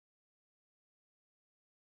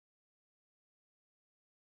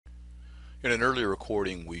In an earlier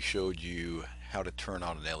recording, we showed you how to turn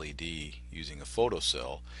on an LED using a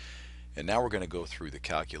photocell, and now we're going to go through the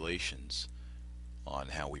calculations on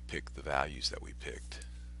how we pick the values that we picked.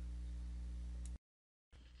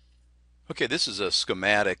 Okay, this is a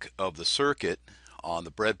schematic of the circuit on the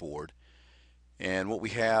breadboard, and what we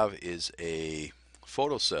have is a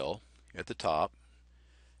photocell at the top,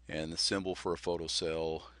 and the symbol for a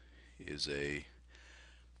photocell is a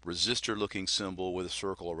resistor looking symbol with a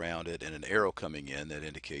circle around it and an arrow coming in that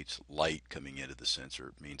indicates light coming into the sensor.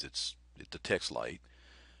 It means it detects light,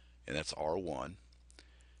 and that's R1.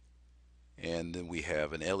 And then we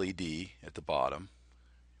have an LED at the bottom,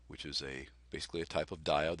 which is basically a type of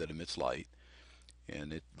diode that emits light,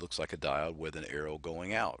 and it looks like a diode with an arrow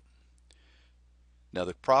going out. Now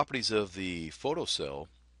the properties of the photocell,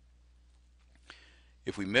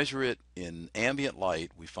 if we measure it in ambient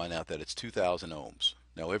light, we find out that it's 2,000 ohms.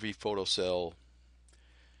 Now every photocell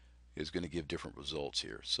is going to give different results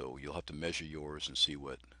here, so you'll have to measure yours and see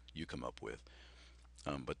what you come up with.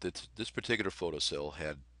 But this particular photocell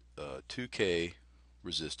had 2K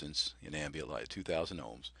resistance in ambient light, 2,000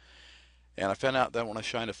 ohms. And I found out that when I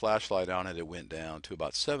shined a flashlight on it, it went down to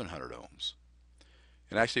about 700 ohms.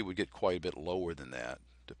 And actually it would get quite a bit lower than that,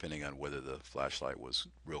 depending on whether the flashlight was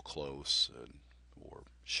real close or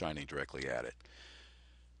shining directly at it.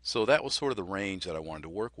 So that was sort of the range that I wanted to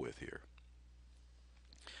work with here.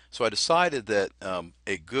 So I decided that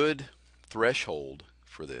a good threshold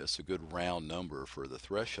for this, a good round number for the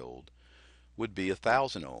threshold, would be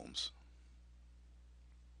 1,000 ohms.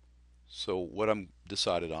 So what I'm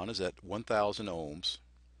decided on is that 1,000 ohms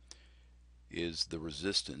is the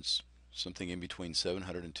resistance, something in between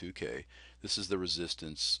 700 and 2K. This is the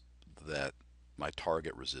resistance that my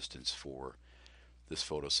target resistance for this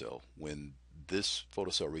photocell. When this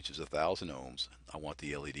photocell reaches 1,000 ohms, I want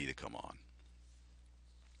the LED to come on.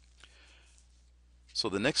 So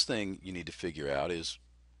the next thing you need to figure out is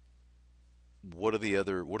what are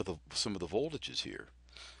some of the voltages here?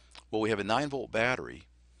 Well, we have a 9-volt battery,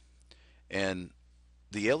 and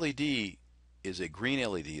the LED is a green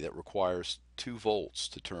LED that requires 2 volts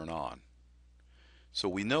to turn on. So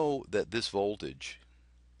we know that this voltage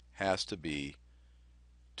has to be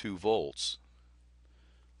 2 volts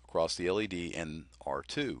across the LED and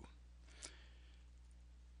R2,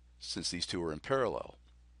 since these two are in parallel.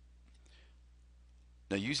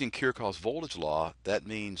 Now, using Kirchhoff's voltage law, that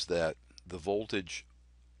means that the voltage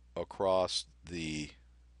across the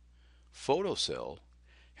photocell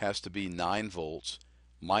has to be 9 volts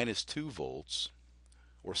minus 2 volts,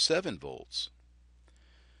 or 7 volts.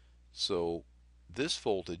 So this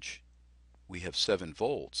voltage, we have 7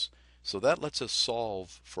 volts. So that lets us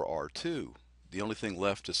solve for R2. The only thing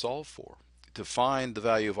left to solve for. To find the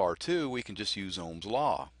value of R2, we can just use Ohm's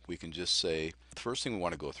law. We can just say, the first thing we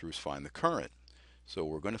want to go through is find the current. So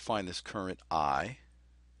we're going to find this current I,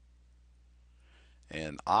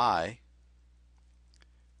 and I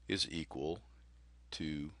is equal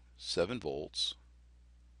to 7 volts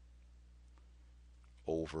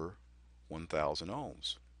over 1,000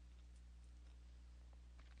 ohms.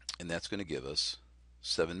 And that's going to give us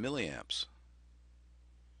 7 milliamps,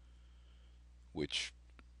 which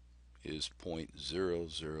is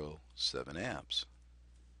 0.007 amps.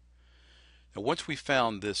 Now once we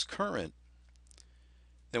found this current,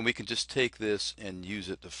 then we can just take this and use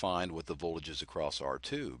it to find what the voltage is across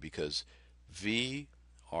R2, because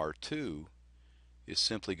VR2 is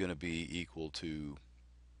simply going to be equal to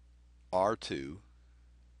R2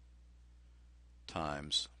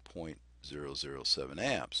 times 0.007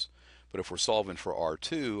 amps. But if we're solving for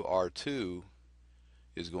R2, R2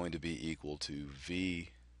 is going to be equal to VR2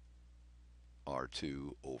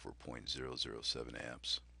 over 0.007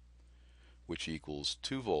 amps, which equals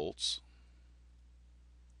 2 volts,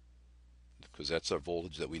 because that's our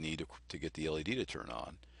voltage that we need to get the LED to turn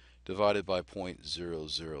on, divided by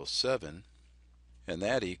 0.007, and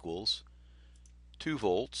that equals 2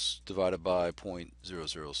 volts divided by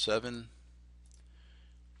 0.007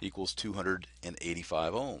 equals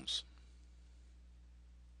 285 ohms.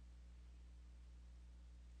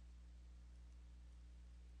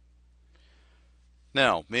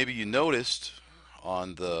 Now, maybe you noticed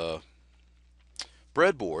on the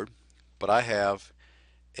breadboard, but I have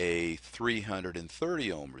a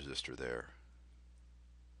 330 ohm resistor there,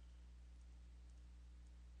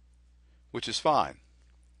 which is fine.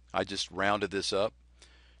 I just rounded this up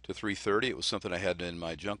to 330. It was something I had in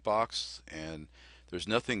my junk box, and there's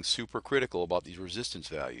nothing super critical about these resistance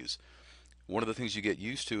values. One of the things you get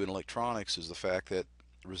used to in electronics is the fact that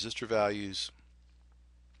resistor values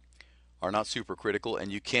are not super critical,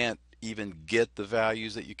 and you can't even get the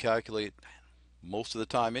values that you calculate most of the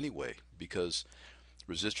time anyway, because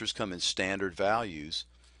resistors come in standard values,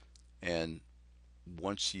 and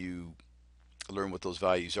once you learn what those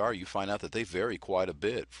values are, you find out that they vary quite a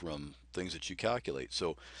bit from things that you calculate.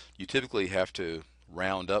 So you typically have to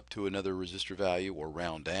round up to another resistor value or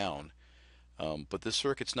round down. But this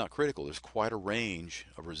circuit's not critical. There's quite a range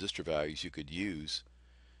of resistor values you could use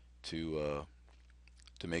to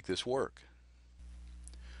make this work.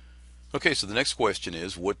 Okay, so the next question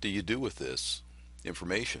is, what do you do with this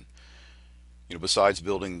information? Besides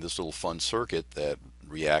building this little fun circuit that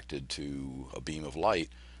reacted to a beam of light,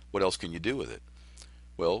 what else can you do with it?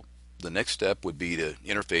 Well, the next step would be to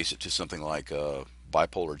interface it to something like a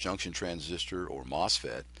bipolar junction transistor or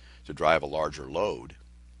MOSFET to drive a larger load.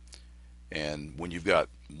 And when you've got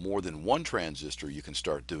more than one transistor, you can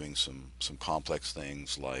start doing some complex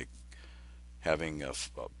things like having a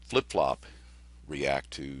flip-flop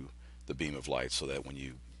react to the beam of light, so that when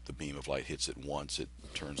the beam of light hits it once, it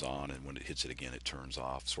turns on, and when it hits it again, it turns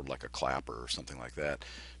off, sort of like a clapper or something like that.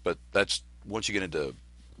 But that's, once you get into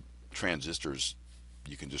transistors,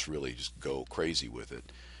 you can just really just go crazy with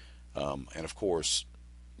it. And of course,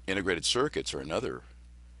 integrated circuits are another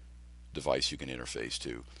device you can interface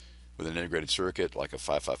to. With an integrated circuit like a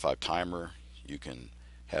 555 timer, you can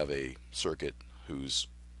have a circuit whose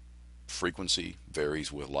frequency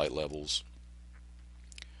varies with light levels,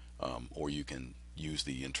 or you can use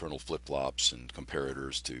the internal flip-flops and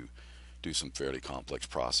comparators to do some fairly complex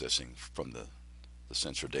processing from the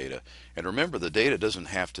sensor data. And remember, the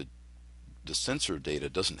sensor data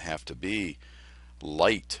doesn't have to be a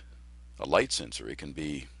light sensor. It can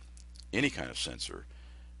be any kind of sensor.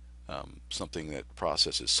 Something that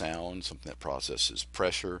processes sound, something that processes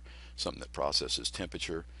pressure, something that processes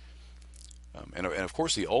temperature. And of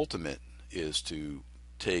course, the ultimate is to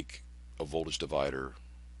take a voltage divider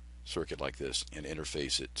circuit like this and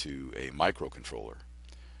interface it to a microcontroller.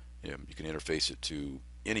 You can interface it to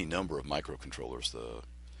any number of microcontrollers: the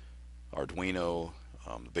Arduino,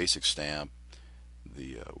 the basic stamp,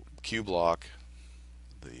 the Q block,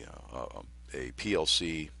 a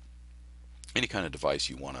PLC, any kind of device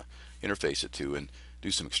you want to interface it to, and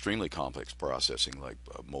do some extremely complex processing like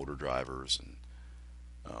motor drivers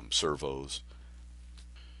and servos.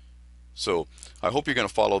 So I hope you're going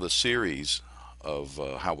to follow the series of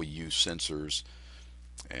how we use sensors.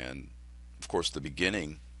 And of course, the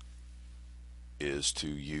beginning is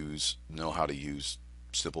to know how to use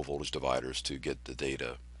simple voltage dividers to get the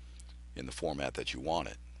data in the format that you want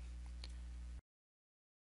it.